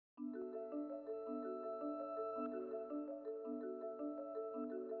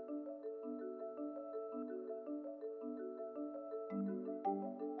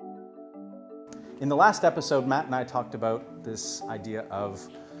In the last episode, Matt and I talked about this idea of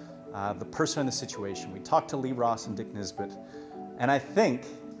the person in the situation. We talked to Lee Ross and Dick Nisbet, and I think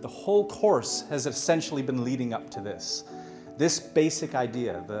the whole course has essentially been leading up to this. This basic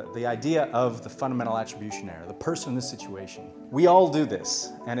idea, the idea of the fundamental attribution error, the person in the situation. We all do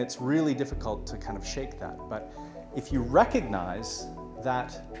this, and it's really difficult to kind of shake that. But if you recognize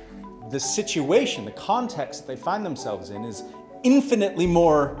that the situation, the context that they find themselves in is infinitely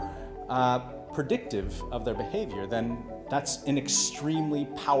more predictive of their behavior, then that's an extremely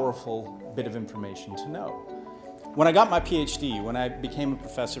powerful bit of information to know. When I got my PhD, when I became a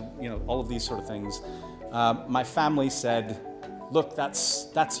professor, all of these sort of things, my family said, look,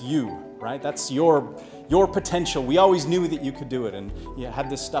 that's you, right? That's your potential. We always knew that you could do it, and you had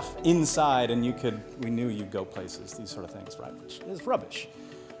this stuff inside, and we knew you'd go places, these sort of things, right? Which is rubbish.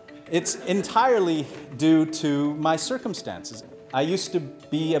 It's entirely due to my circumstances. I used to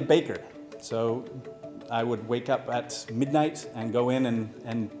be a baker, so I would wake up at midnight and go in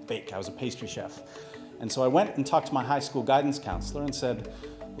and bake. I was a pastry chef. And so I went and talked to my high school guidance counselor and said,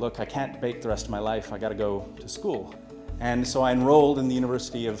 look, I can't bake the rest of my life. I got to go to school. And so I enrolled in the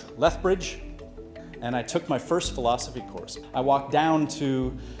University of Lethbridge, and I took my first philosophy course. I walked down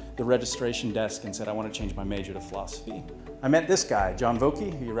to the registration desk and said, I want to change my major to philosophy. I met this guy, John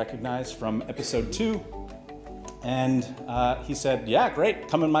Vokey, who you recognize from episode 2. And he said, yeah, great,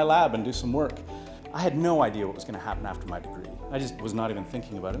 come in my lab and do some work. I had no idea what was going to happen after my degree. I just was not even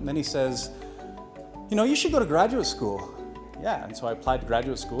thinking about it. And then he says, you should go to graduate school. Yeah, and so I applied to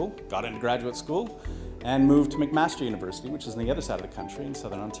graduate school, got into graduate school, and moved to McMaster University, which is on the other side of the country in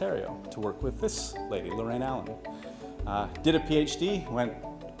Southern Ontario, to work with this lady, Lorraine Allen. Did a PhD, went,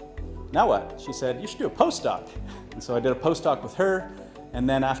 now what? She said, you should do a postdoc. And so I did a postdoc with her, and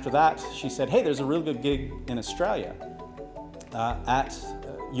then after that, she said, hey, there's a real good gig in Australia at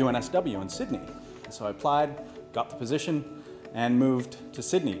UNSW in Sydney. So I applied, got the position, and moved to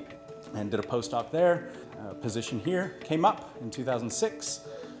Sydney and did a postdoc there. A position here came up in 2006,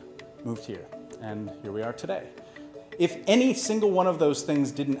 moved here, and here we are today. If any single one of those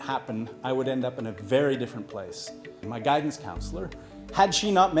things didn't happen, I would end up in a very different place. My guidance counselor, had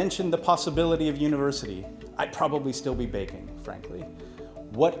she not mentioned the possibility of university, I'd probably still be baking, frankly.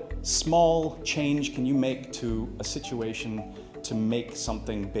 What small change can you make to a situation to make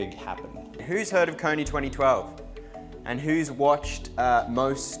something big happen? Who's heard of Coney 2012? And who's watched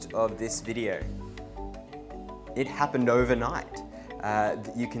most of this video? It happened overnight.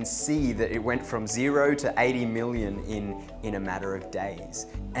 You can see that it went from 0 to 80 million in a matter of days.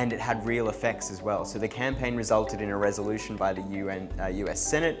 And it had real effects as well. So the campaign resulted in a resolution by the US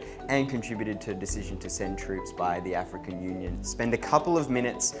Senate and contributed to a decision to send troops by the African Union. Spend a couple of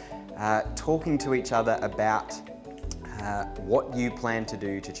minutes talking to each other about what you plan to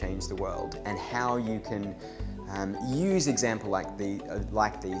do to change the world and how you can use examples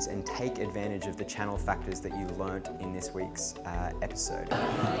like these and take advantage of the channel factors that you learnt in this week's episode.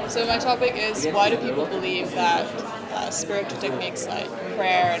 So my topic is, why do people believe that spiritual techniques like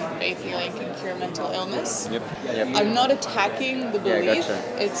prayer and faith healing can cure mental illness? Yep. I'm not attacking the belief, Yeah,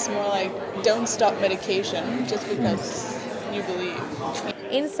 gotcha. It's more like, don't stop medication just because you believe.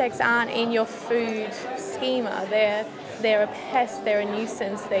 Insects aren't in your food schema. They're a pest, they're a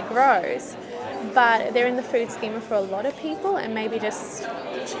nuisance, they're gross. But they're in the food schema for a lot of people, and maybe just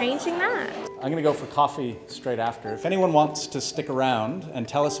changing that. I'm going to go for coffee straight after. If anyone wants to stick around and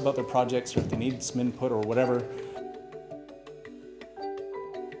tell us about their projects, or if they need some input or whatever,